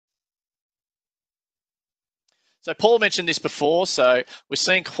So Paul mentioned this before, so we're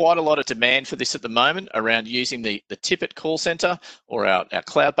seeing quite a lot of demand for this at the moment around using the TIPT call center or our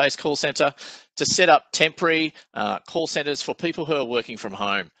cloud-based call center to set up temporary call centers for people who are working from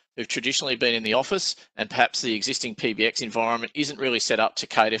home, who've traditionally been in the office, and perhaps the existing PBX environment isn't really set up to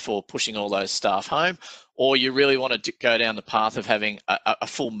cater for pushing all those staff home, or you really want to go down the path of having a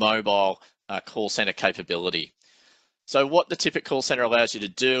full mobile call center capability. So what the TIPT call center allows you to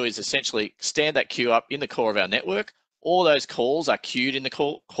do is essentially stand that queue up in the core of our network. All those calls are queued in the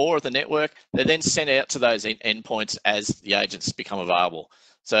core of the network. They're then sent out to those endpoints as the agents become available.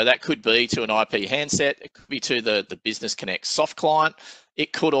 So that could be to an IP handset. It could be to the Business Connect soft client.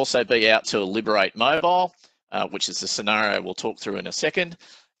 It could also be out to a Liberate mobile, which is the scenario we'll talk through in a second.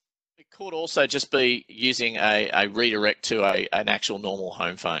 It could also just be using a redirect to an actual normal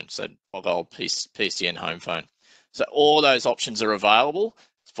home phone, so old PCN home phone. So all those options are available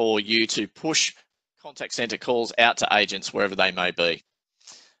for you to push contact center calls out to agents wherever they may be.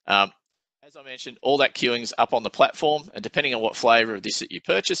 As I mentioned, all that queuing's up on the platform, and depending on what flavor of this that you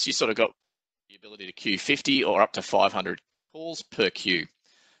purchase, you sort of got the ability to queue 50 or up to 500 calls per queue.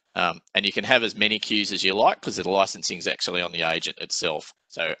 And you can have as many queues as you like because the licensing is actually on the agent itself.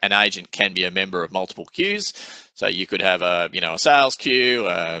 So an agent can be a member of multiple queues. So you could have a sales queue,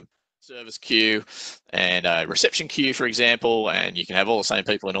 a service queue, and a reception queue, for example, and you can have all the same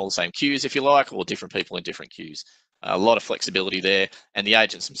people in all the same queues if you like, or different people in different queues. A lot of flexibility there, and the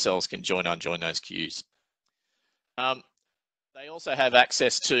agents themselves can join and unjoin those queues. They also have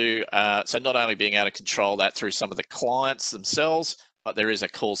access to, so not only being able to control that through some of the clients themselves, but there is a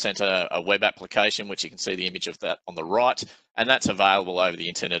call center, a web application, which you can see the image of that on the right, and that's available over the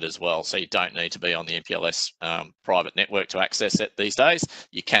internet as well. So you don't need to be on the MPLS private network to access it these days.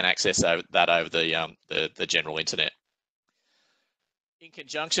 You can access that over the general internet. In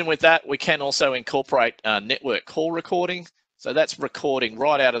conjunction with that, we can also incorporate network call recording. So that's recording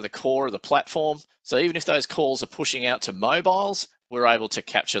right out of the core of the platform. So even if those calls are pushing out to mobiles, we're able to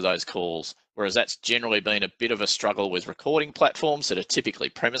capture those calls. Whereas that's generally been a bit of a struggle with recording platforms that are typically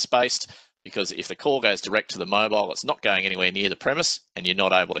premise-based, because if the call goes direct to the mobile, it's not going anywhere near the premise and you're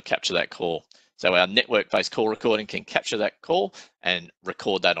not able to capture that call. So our network-based call recording can capture that call and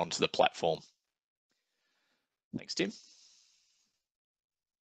record that onto the platform. Thanks, Tim.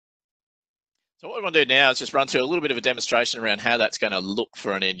 So what we want to do now is just run through a little bit of a demonstration around how that's going to look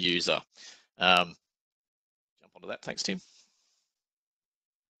for an end user. Jump onto that. Thanks, Tim.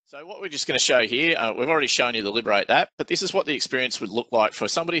 So what we're just going to show here, we've already shown you the Liberate app, but this is what the experience would look like for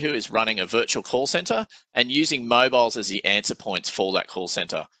somebody who is running a virtual call center and using mobiles as the answer points for that call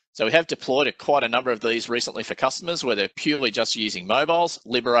center. So we have deployed quite a number of these recently for customers where they're purely just using mobiles,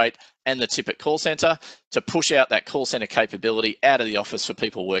 Liberate, and the TIPT call center to push out that call center capability out of the office for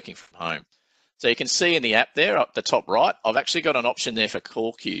people working from home. So you can see in the app there up the top right, I've actually got an option there for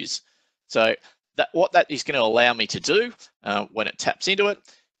call queues. So what that is going to allow me to do when it taps into it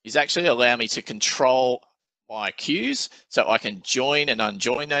is actually allow me to control my queues, so I can join and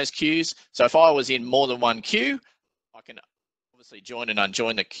unjoin those queues. So if I was in more than one queue, I can obviously join and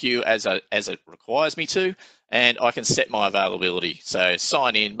unjoin the queue as it requires me to, and I can set my availability. So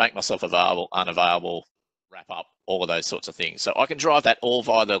sign in, make myself available, unavailable, wrap up, all of those sorts of things. So I can drive that all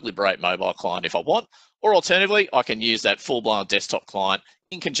via the Liberate mobile client if I want, or alternatively, I can use that full-blown desktop client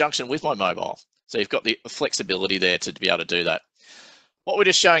in conjunction with my mobile. So you've got the flexibility there to be able to do that. What we're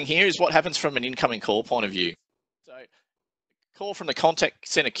just showing here is what happens from an incoming call point of view. So call from the contact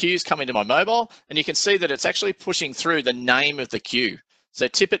center queues come into my mobile, and you can see that it's actually pushing through the name of the queue. So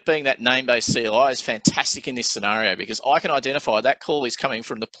TIPT being that name-based CLI is fantastic in this scenario because I can identify that call is coming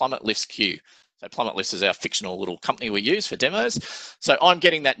from the Plummet Lifts queue. So Plummet Lifts is our fictional little company we use for demos. So I'm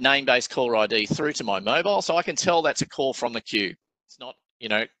getting that name-based caller ID through to my mobile, so I can tell that's a call from the queue. It's not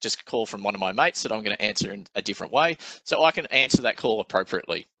just a call from one of my mates that I'm going to answer in a different way. So I can answer that call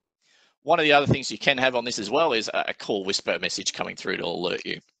appropriately. One of the other things you can have on this as well is a call whisper message coming through to alert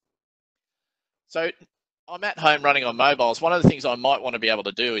you. So I'm at home running on mobiles. One of the things I might want to be able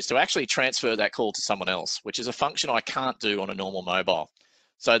to do is to actually transfer that call to someone else, which is a function I can't do on a normal mobile.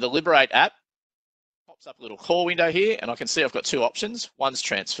 So the Liberate app pops up a little call window here, and I can see I've got two options. One's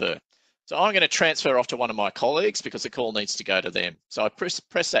transfer. So I'm going to transfer off to one of my colleagues because the call needs to go to them. So I press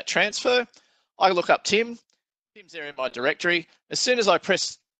that transfer. I look up Tim. Tim's there in my directory. As soon as I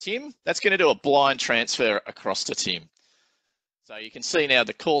press Tim, that's going to do a blind transfer across to Tim. So you can see now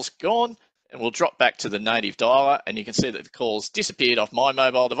the call's gone, and we'll drop back to the native dialer, and you can see that the call's disappeared off my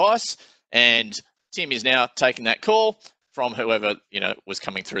mobile device, and Tim is now taking that call from whoever was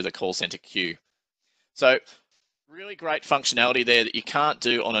coming through the call center queue. So really great functionality there that you can't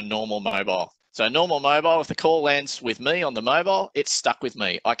do on a normal mobile. So normal mobile, if the call lands with me on the mobile, it's stuck with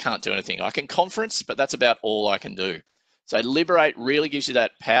me. I can't do anything. I can conference, but that's about all I can do. So Liberate really gives you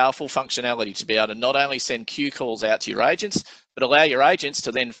that powerful functionality to be able to not only send queue calls out to your agents, but allow your agents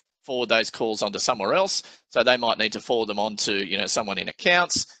to then forward those calls onto somewhere else. So they might need to forward them on to, you know, someone in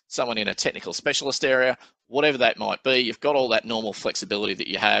accounts, someone in a technical specialist area, whatever that might be. You've got all that normal flexibility that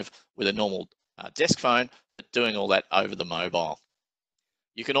you have with a normal desk phone, but doing all that over the mobile.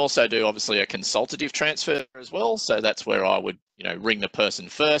 You can also do obviously a consultative transfer as well. So that's where I would, you know, ring the person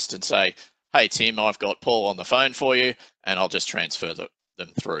first and say, hey, Tim, I've got Paul on the phone for you, and I'll just transfer them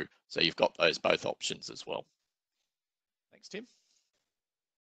through. So you've got those both options as well. Thanks, Tim.